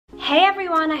Hey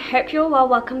everyone, I hope you're well.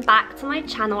 Welcome back to my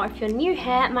channel. If you're new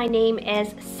here, my name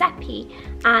is Seppi,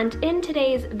 and in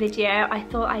today's video I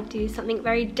thought I'd do something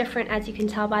very different, as you can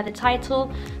tell by the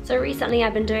title. So recently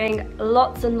I've been doing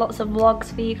lots and lots of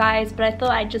vlogs for you guys, but I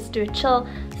thought I'd just do a chill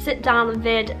sit down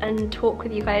vid and talk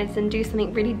with you guys and do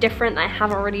something really different that I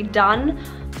haven't already done.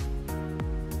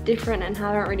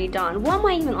 What am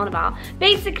I even on about?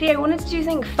 Basically I wanted to do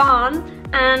something fun,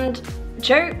 and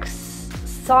jokes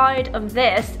side of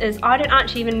this is I don't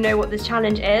actually even know what this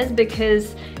challenge is,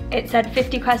 because it said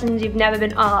 50 questions you've never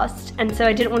been asked, and so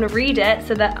I didn't want to read it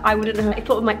so that I wouldn't know. I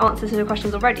thought of my answers to the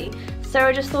questions already, so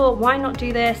I just thought why not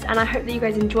do this, and I hope that you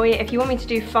guys enjoy it. If you want me to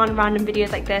do fun random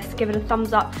videos like this, give it a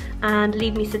thumbs up and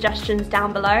leave me suggestions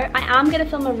down below. I am going to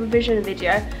film a revision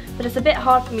video, but it's a bit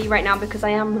hard for me right now because I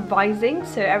am revising,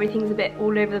 so everything's a bit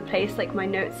all over the place, like my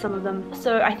notes, some of them.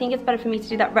 So I think it's better for me to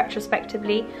do that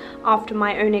retrospectively after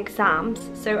my own exams.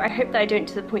 So I hope that I don't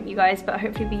disappoint you guys, but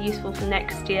hopefully it'll be useful for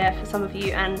next year for some of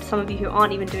you, and some of you who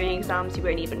aren't even doing exams, you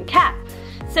won't even care.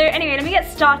 So anyway, let me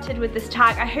get started with this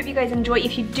tag. I hope you guys enjoy.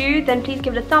 If you do, then please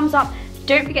give it a thumbs up.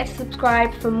 Don't forget to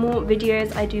subscribe for more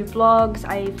videos. I do vlogs,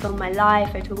 I film my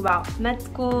life, I talk about med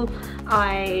school,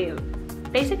 I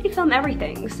basically film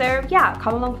everything. So yeah,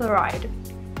 come along for the ride.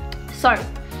 So,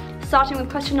 starting with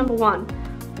question number 1.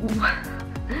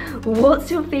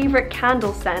 What's your favorite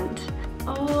candle scent?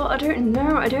 Oh, I don't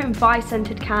know. I don't buy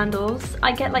scented candles.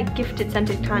 I get like gifted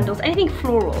scented candles. Anything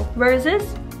floral.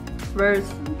 Roses? Rose.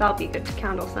 That'll be a good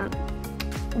candle scent.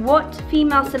 What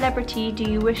female celebrity do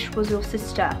you wish was your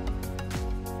sister?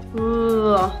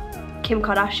 Ooh, Kim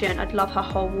Kardashian. I'd love her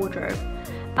whole wardrobe.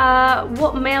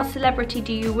 What male celebrity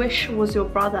do you wish was your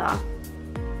brother?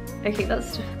 Okay,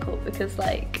 that's difficult because,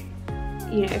 like,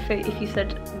 you know, if you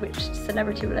said which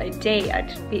celebrity would I date,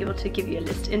 I'd be able to give you a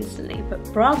list instantly. But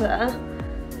brother?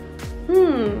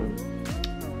 Who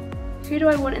do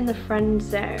I want in the friend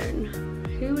zone?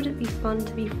 Who would it be fun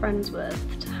to be friends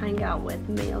with, to hang out with,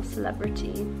 male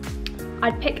celebrity?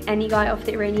 I'd pick any guy off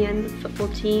the Iranian football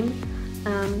team,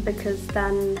 because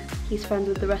then he's friends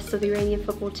with the rest of the Iranian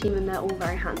football team and they're all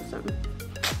very handsome.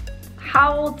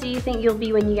 How old do you think you'll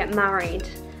be when you get married?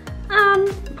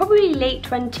 Probably late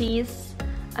 20s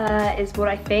is what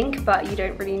I think, but you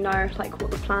don't really know like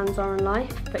what the plans are in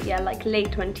life. But yeah, like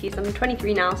late 20s. I'm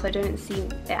 23 now, so I don't see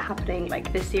it happening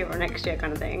like this year or next year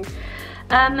kind of thing.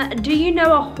 Do you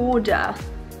know a hoarder?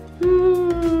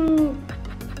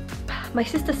 My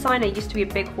sister Sina used to be a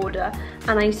big hoarder,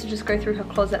 and I used to just go through her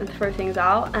closet and throw things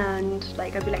out, and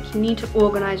like I'd be like, you need to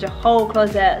organize your whole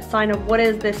closet. Sina, what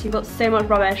is this? You've got so much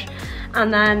rubbish.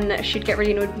 And then she'd get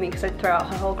really annoyed with me because I'd throw out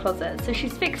her whole closet. So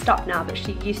she's fixed up now, but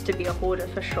she used to be a hoarder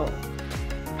for sure.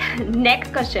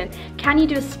 Next question, can you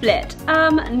do a split?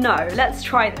 No, let's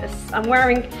try this. I'm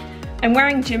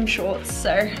wearing gym shorts,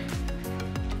 so.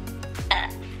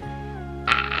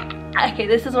 Okay,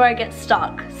 this is where I get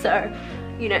stuck, so,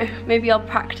 you know, maybe I'll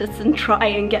practice and try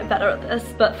and get better at this,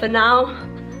 but for now,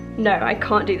 no, I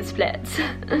can't do the splits.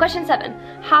 Question 7,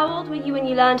 how old were you when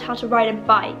you learned how to ride a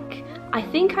bike? I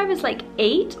think I was like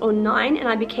 8 or 9 and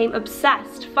I became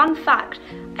obsessed. Fun fact,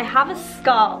 I have a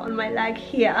scar on my leg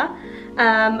here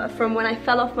from when I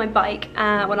fell off my bike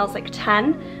when I was like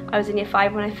 10. I was in year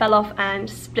 5 when I fell off and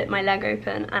split my leg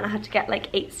open, and I had to get like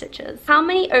 8 stitches. How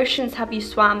many oceans have you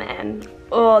swam in?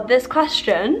 Oh, this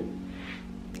question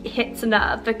hits a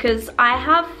nerve because I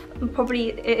have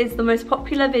probably, it is the most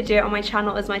popular video on my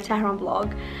channel is my Tehran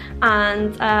vlog,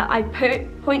 and I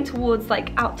point towards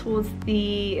like out towards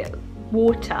the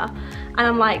water, and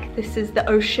I'm like, this is the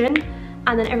ocean,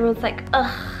 and then everyone's like,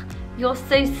 ugh, you're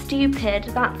so stupid,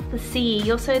 that's the sea,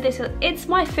 you're so this. It's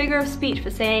my figure of speech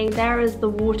for saying there is the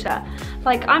water.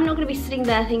 Like, I'm not gonna be sitting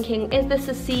there thinking, is this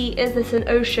a sea, is this an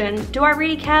ocean? Do I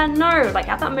really care? No, like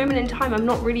at that moment in time I'm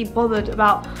not really bothered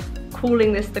about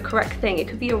calling this the correct thing. It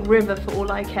could be a river for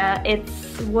all I care.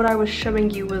 It's what I was showing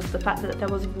you was the fact that there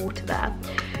was water there.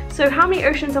 So how many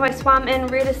oceans have I swam in?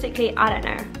 Realistically, I don't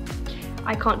know.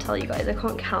 I can't tell you guys, I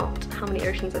can't count how many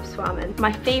oceans I've swam in.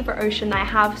 My favorite ocean that I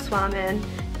have swam in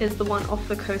is the one off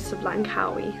the coast of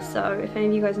Langkawi. So if any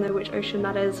of you guys know which ocean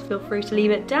that is, feel free to leave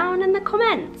it down in the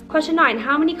comments. Question 9,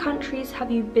 how many countries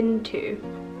have you been to?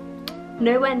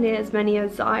 Nowhere near as many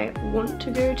as I want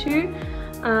to go to.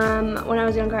 When I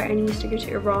was younger, I only used to go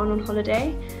to Iran on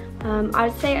holiday.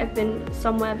 I'd say I've been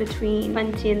somewhere between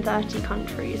 20 and 30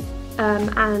 countries.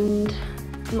 And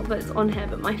not that it's on here,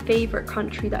 but my favourite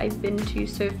country that I've been to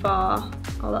so far,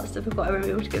 oh that's difficult, I won't be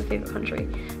able to give a favourite country.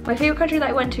 My favourite country that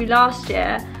I went to last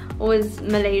year was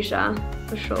Malaysia,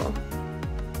 for sure.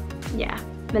 Yeah,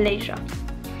 Malaysia.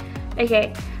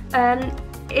 Okay,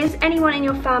 is anyone in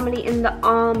your family in the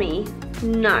army?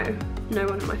 No, no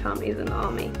one in my family is in the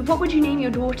army. What would you name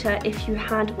your daughter if you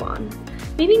had one?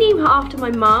 Maybe name her after my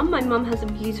mum. My mum has a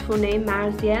beautiful name,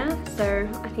 Marzia, so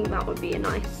I think that would be a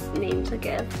nice name to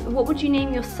give. What would you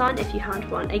name your son if you had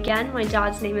one? Again, my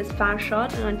dad's name is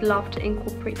Farshad, and I'd love to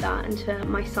incorporate that into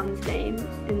my son's name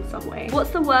in some way.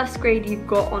 What's the worst grade you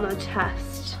got on a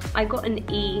test? I got an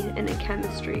E in a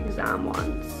chemistry exam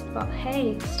once, but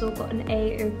hey, still got an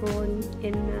A overall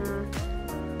in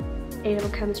A-level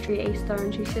chemistry, A-star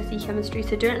in GCSE chemistry,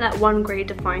 so don't let one grade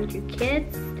define you,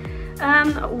 kids.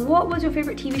 What was your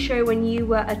favourite TV show when you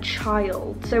were a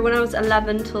child? So when I was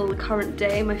 11 till the current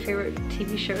day, my favourite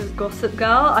TV show is Gossip Girl.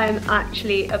 I am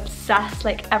actually obsessed.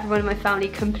 Like, everyone in my family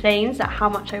complains at how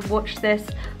much I watch this,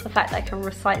 the fact that I can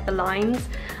recite the lines.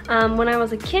 When I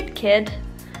was a kid,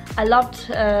 I loved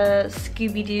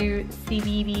Scooby-Doo,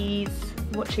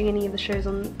 CBeebies, watching any of the shows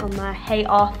on there. Hey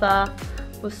Arthur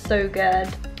was so good.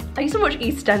 I used to watch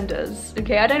EastEnders,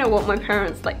 okay? I don't know what my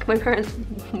parents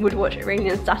would watch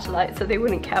Iranian Satellite, so they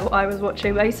wouldn't care what I was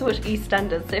watching, but I used to watch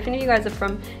EastEnders. So if any of you guys are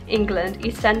from England,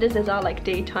 EastEnders is our like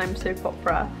daytime soap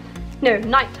opera. No,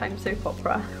 nighttime soap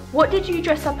opera. What did you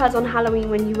dress up as on Halloween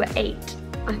when you were 8?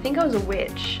 I think I was a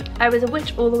witch. I was a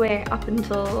witch all the way up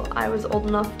until I was old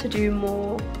enough to do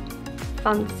more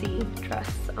fancy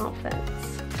dress outfits.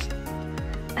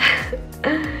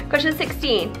 Question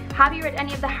 16. Have you read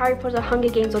any of the Harry Potter, Hunger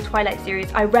Games or Twilight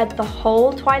series? I read the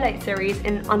whole Twilight series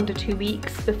in under 2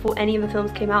 weeks before any of the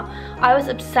films came out. I was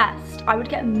obsessed. I would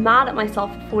get mad at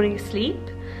myself for falling asleep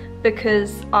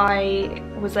because I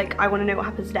was like, I want to know what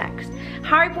happens next.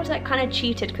 Harry Potter kind of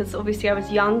cheated because obviously I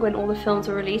was young when all the films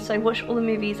were released, so I watched all the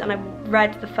movies and I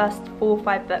read the first 4 or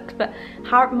 5 books. But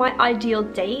my ideal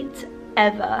date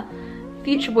ever,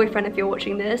 future boyfriend if you're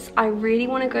watching this, I really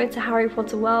want to go to Harry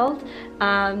Potter World.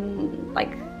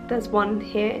 Like there's one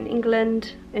here in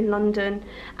England, in London,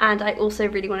 and I also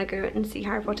really want to go and see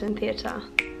Harry Potter in theatre.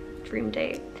 Dream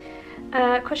date.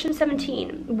 Question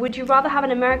 17. Would you rather have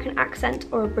an American accent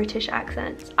or a British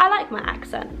accent? I like my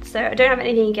accent, so I don't have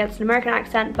anything against an American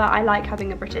accent, but I like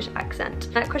having a British accent.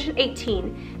 Question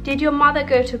 18. Did your mother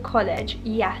go to college?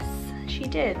 Yes, she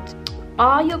did.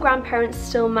 Are your grandparents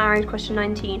still married? Question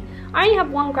 19. I only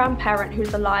have one grandparent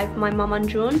who's alive, my mum and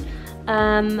June,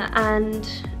 and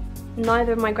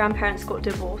neither of my grandparents got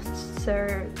divorced,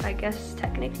 so I guess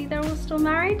technically they're all still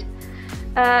married.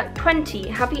 20.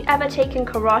 Have you ever taken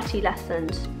karate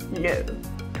lessons? No.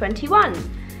 21.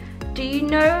 Do you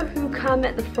know who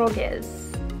Kermit the Frog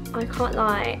is? I can't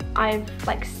lie, I've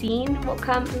like seen what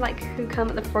who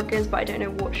Kermit the Frog is, but I don't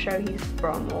know what show he's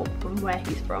from or from where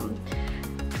he's from.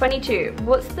 22.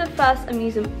 What's the first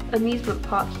amusement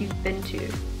park you've been to?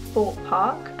 Thorpe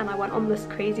Park, and I went on this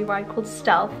crazy ride called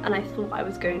Stealth and I thought I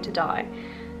was going to die.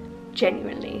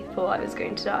 Genuinely thought I was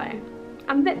going to die.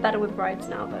 I'm a bit better with rides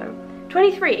now though.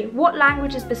 23. What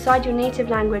languages beside your native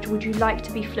language would you like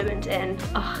to be fluent in?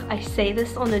 Ugh, I say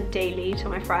this on a daily to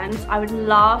my friends. I would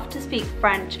love to speak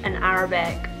French and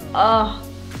Arabic. Ugh,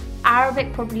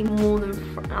 Arabic probably more than,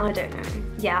 I don't know.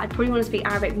 Yeah, I probably want to speak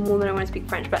Arabic more than I want to speak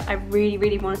French, but I really,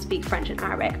 really want to speak French and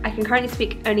Arabic. I can currently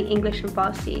speak only English and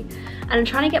Farsi, and I'm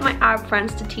trying to get my Arab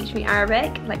friends to teach me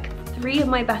Arabic. Like 3 of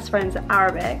my best friends are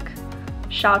Arabic.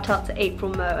 Shout out to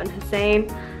April, Mo and Hussein.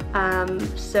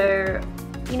 So,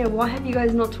 you know, why have you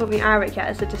guys not taught me Arabic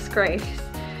yet? It's a disgrace.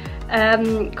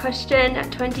 Question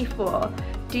 24.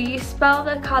 Do you spell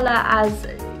the colour as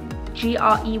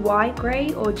G-R-E-Y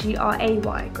grey or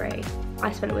G-R-A-Y grey?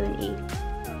 I spell it with an E.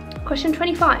 Question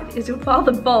 25. Is your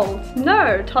father bald?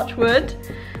 No, touch wood.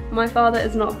 My father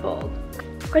is not bald.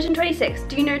 Question 26.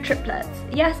 Do you know triplets?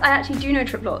 Yes, I actually do know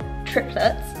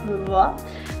triplets.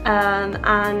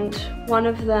 And one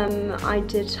of them, I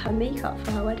did her makeup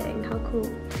for her wedding. How cool.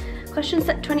 Question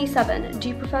 27. Do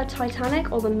you prefer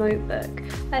Titanic or The Notebook?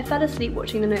 I fell asleep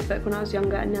watching The Notebook when I was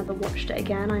younger and never watched it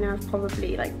again. I know I've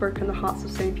probably like broken the hearts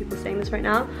of so many people saying this right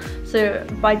now. So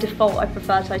by default I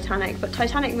prefer Titanic, but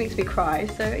Titanic makes me cry,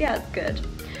 so yeah, it's good.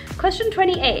 Question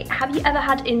 28. Have you ever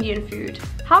had Indian food?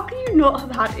 How can you not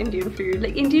have had Indian food?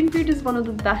 Like, Indian food is one of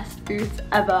the best foods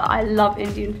ever. I love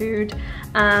Indian food.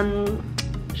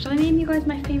 Should I name you guys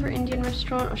my favourite Indian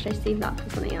restaurant or should I save that for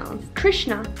something else?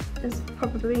 Krishna is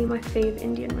probably my favourite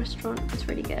Indian restaurant. It's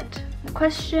really good.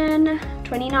 Question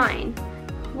 29.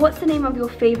 What's the name of your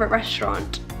favourite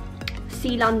restaurant?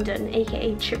 Sea London,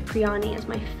 aka Cipriani, is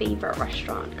my favourite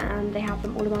restaurant, and they have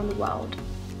them all around the world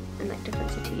in like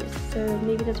different cities. So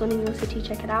maybe there's one in your city,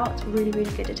 check it out. It's really,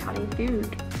 really good Italian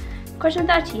food. Question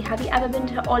 30. Have you ever been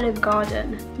to Olive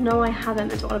Garden? No, I haven't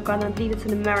been to Olive Garden. I believe it's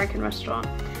an American restaurant.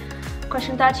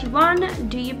 Question 31,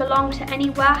 do you belong to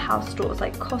any warehouse stores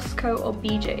like Costco or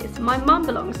BJ's? My mum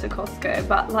belongs to Costco,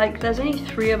 but like there's only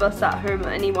 3 of us at home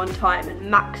at any one time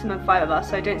and maximum 5 of us,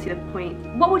 so I don't see the point.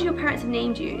 What would your parents have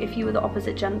named you if you were the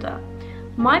opposite gender?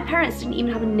 My parents didn't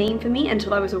even have a name for me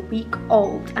until I was a week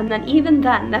old, and then even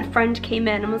then their friend came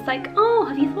in and was like, oh,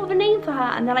 have you thought of a name for her?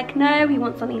 And they're like, no, we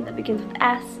want something that begins with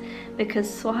S,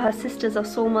 because her sisters are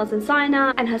Solmaz and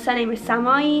Zaina, and her surname is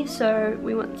Samai, so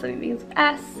we want something that begins with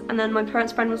S. And then my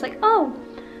parents' friend was like, oh,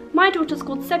 my daughter's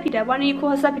called Sepida, why don't you call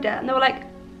her Sepida? And they were like,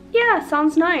 yeah,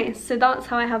 sounds nice. So that's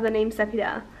how I have the name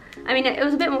Sepida. I mean, it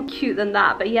was a bit more cute than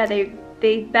that, but yeah, they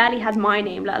barely had my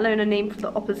name, let alone a name for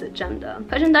the opposite gender.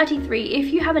 Question 33,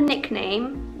 if you have a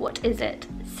nickname, what is it?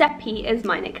 Seppi is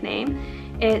my nickname.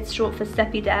 It's short for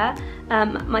Sepida.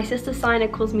 My sister Sina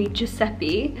calls me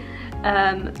Giuseppe,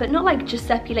 but not like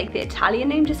Giuseppe like the Italian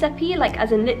name Giuseppe, like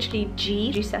as in literally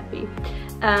Giuseppe.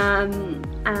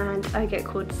 And I get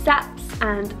called Seps,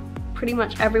 and pretty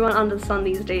much everyone under the sun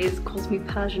these days calls me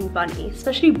Persian Bunny,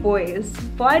 especially boys.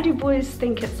 Why do boys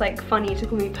think it's like funny to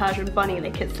call me Persian Bunny?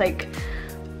 Like it's like,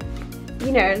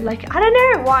 you know, like I don't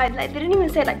know why, like they didn't even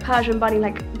say like Persian Bunny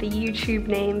like the YouTube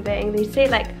name thing. They say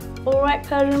like, alright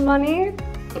Persian Bunny.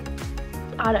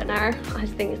 I don't know, I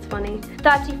just think it's funny.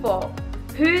 34,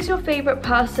 who's your favourite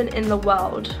person in the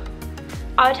world?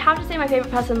 I would have to say my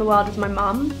favourite person in the world is my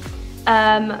mum.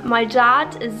 My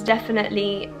dad is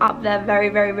definitely up there, very,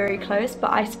 very, very close,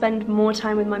 but I spend more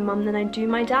time with my mum than I do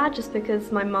my dad, just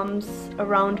because my mum's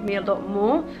around me a lot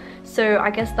more. So I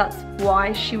guess that's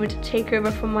why she would take over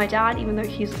from my dad, even though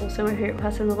he's also my favourite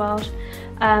person in the world.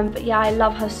 But yeah, I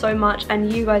love her so much,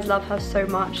 and you guys love her so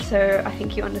much, so I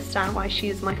think you understand why she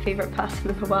is my favourite person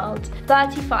in the world.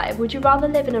 35, would you rather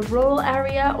live in a rural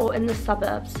area or in the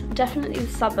suburbs? Definitely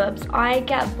the suburbs. I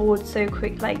get bored so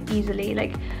quick, like easily.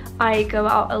 Like I go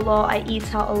out a lot, I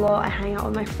eat out a lot, I hang out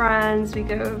with my friends, we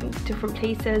go different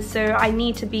places, so I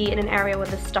need to be in an area where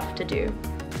there's stuff to do.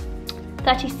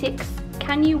 36,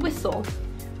 can you whistle?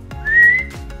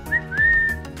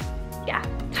 Yeah.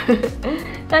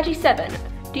 37,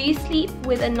 do you sleep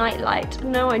with a nightlight?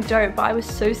 No, I don't, but I was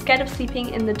so scared of sleeping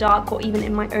in the dark or even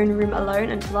in my own room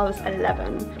alone until I was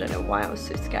 11. I don't know why I was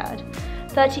so scared.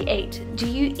 38, do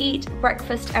you eat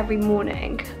breakfast every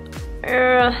morning?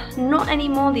 Not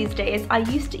anymore these days. I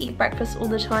used to eat breakfast all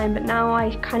the time, but now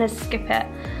I kind of skip it.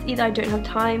 Either I don't have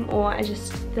time, or I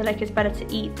just feel like it's better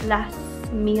to eat less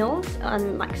meals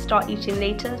and like start eating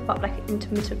later, but like an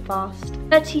intermittent fast.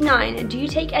 39, do you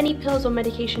take any pills or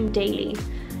medication daily?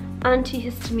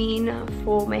 Antihistamine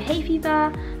for my hay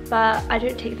fever, but I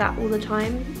don't take that all the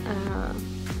time.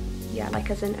 Yeah, like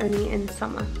as in only in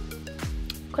summer.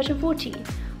 Question 40.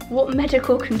 What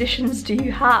medical conditions do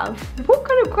you have? What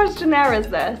kind of questionnaire is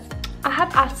this? I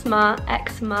have asthma,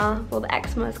 eczema. Well, the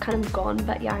eczema is kind of gone,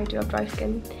 but yeah, I do have dry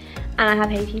skin. And I have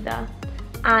hay fever.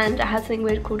 And I have something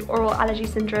weird called oral allergy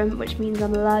syndrome, which means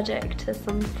I'm allergic to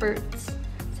some fruits.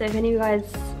 So if any of you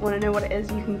guys want to know what it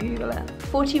is, you can Google it.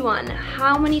 41,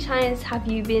 how many times have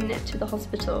you been to the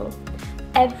hospital?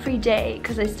 Every day,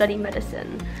 because I study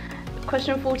medicine.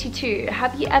 Question 42,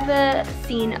 have you ever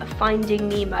seen Finding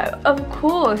Nemo? Of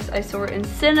course, I saw it in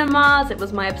cinemas, it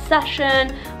was my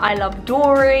obsession. I love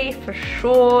Dory, for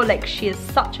sure, like she is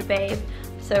such a babe.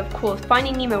 So of course,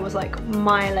 Finding Nemo was like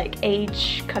my like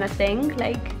age kind of thing.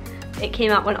 Like it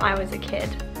came out when I was a kid,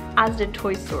 as did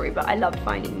Toy Story, but I loved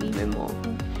Finding Nemo more.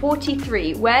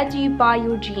 43, where do you buy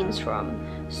your jeans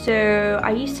from? So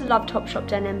I used to love Topshop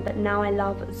denim, but now I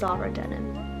love Zara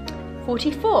denim.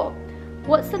 44,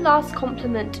 what's the last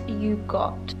compliment you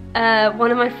got?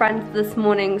 One of my friends this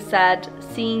morning said,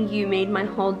 seeing you made my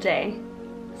whole day.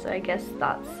 So I guess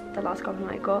that's the last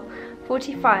compliment I got.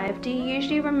 45, do you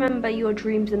usually remember your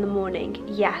dreams in the morning?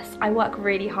 Yes, I work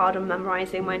really hard on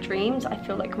memorizing my dreams. I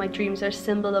feel like my dreams are a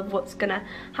symbol of what's gonna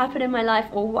happen in my life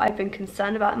or what I've been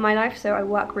concerned about in my life, so I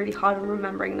work really hard on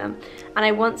remembering them. And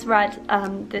I once read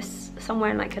this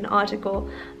somewhere in like an article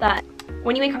that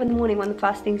when you wake up in the morning, one of the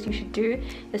first things you should do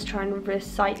is try and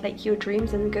recite like your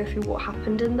dreams and go through what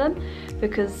happened in them,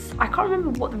 because I can't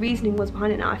remember what the reasoning was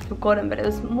behind it now, I've forgotten, but it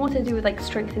was more to do with like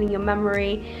strengthening your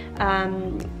memory,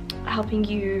 helping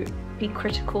you be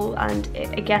critical, and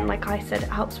it, again, like I said, it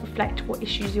helps reflect what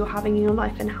issues you're having in your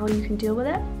life and how you can deal with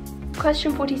it.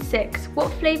 Question 46,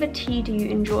 what flavour tea do you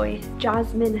enjoy?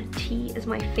 Jasmine tea is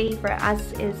my favourite,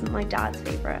 as is my dad's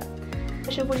favourite.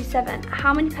 Question 47,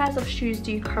 how many pairs of shoes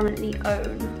do you currently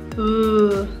own?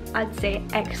 Ooh, I'd say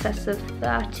excess of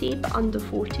 30, but under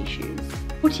 40 shoes.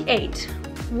 48,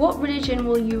 what religion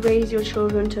will you raise your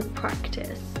children to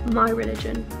practice? My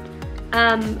religion.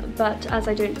 But as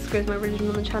I don't disclose my religion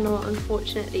on the channel,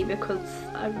 unfortunately, because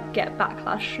I get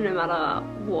backlash no matter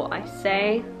what I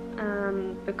say,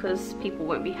 because people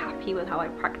won't be happy with how I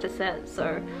practice it,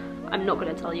 so I'm not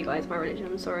going to tell you guys my religion,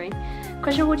 I'm sorry.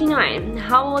 Question 49.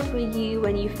 How old were you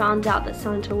when you found out that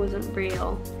Santa wasn't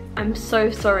real? I'm so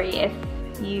sorry if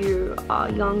you are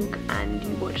young and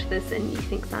you watch this and you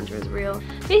think Santa is real.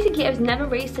 Basically, I was never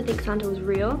raised to think Santa was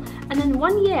real, and then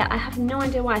one year, I have no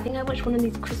idea why, I think I watched one of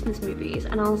these Christmas movies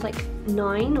and I was like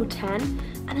 9 or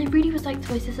 10, and I really was like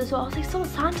to my sister, so I was like, so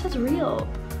Santa's real?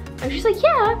 And she's like,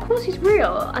 yeah, of course he's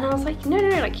real. And I was like, no,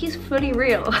 like he's fully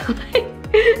real.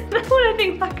 That's what I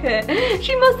think back at it.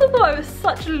 She must have thought I was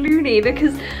such a loony,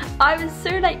 because I was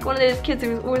so like one of those kids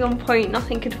who was always on point,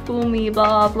 nothing could fool me,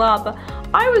 blah blah, but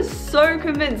I was so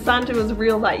convinced Santa was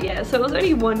real that year. So it was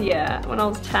only 1 year when I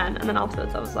was 10, and then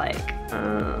afterwards I was like,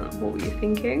 what were you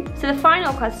thinking? So the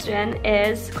final question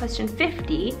is question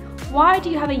 50. Why do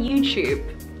you have a YouTube?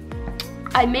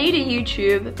 I made a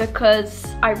YouTube because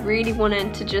I really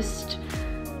wanted to just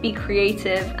be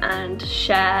creative and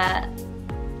share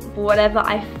whatever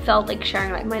I felt like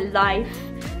sharing, like my life,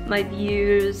 my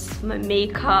views, my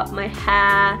makeup, my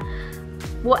hair,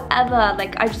 whatever.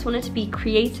 Like I just wanted to be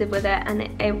creative with it, and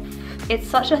it's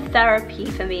such a therapy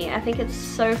for me. I think it's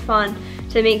so fun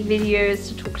to make videos,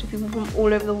 to talk to people from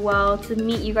all over the world, to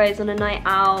meet you guys on a night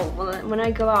out. When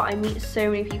I go out, I meet so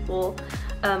many people.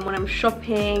 When I'm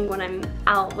shopping, when I'm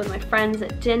out with my friends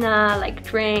at dinner, like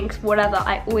drinks, whatever,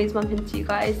 I always bump into you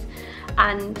guys.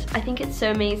 And I think it's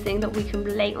so amazing that we can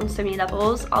relate on so many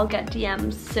levels. I'll get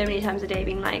DMs so many times a day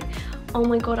being like, oh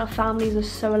my god, our families are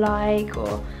so alike,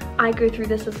 or I go through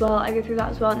this as well, I go through that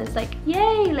as well, and it's like,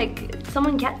 yay, like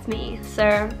someone gets me.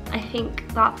 So I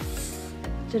think that's,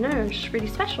 I don't know, just really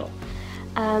special.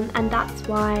 And that's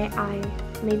why I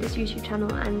made this YouTube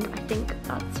channel, and I think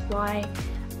that's why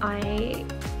I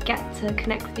get to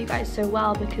connect with you guys so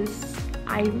well, because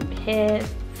I'm here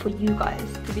for you guys,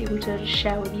 to be able to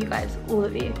share with you guys, all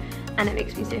of you, and it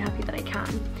makes me so happy that I can.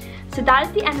 So that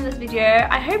is the end of this video.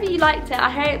 I hope you liked it. I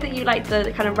hope that you liked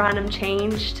the kind of random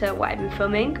change to what I've been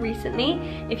filming recently.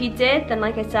 If you did, then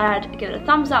like I said, give it a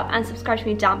thumbs up and subscribe to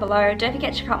me down below. Don't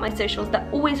forget to check out my socials, they're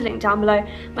always linked down below.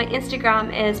 My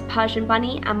Instagram is Persian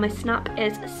Bunny and my Snap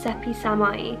is Seppi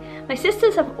Samai. My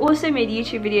sisters have also made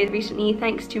YouTube videos recently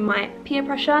thanks to my peer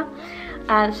pressure.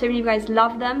 So many of you guys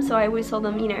love them, so I always tell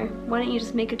them, you know, why don't you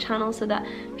just make a channel so that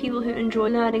people who enjoy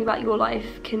learning about your life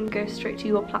can go straight to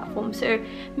your platform. So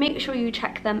make sure you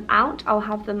check them out. I'll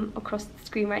have them across the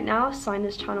screen right now.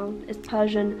 Sina's channel is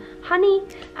Persian Honey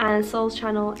and Soul's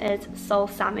channel is Soul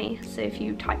Sammy. So if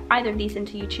you type either of these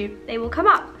into YouTube, they will come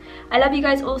up. I love you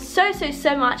guys all so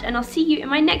much, and I'll see you in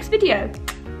my next video.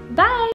 Bye!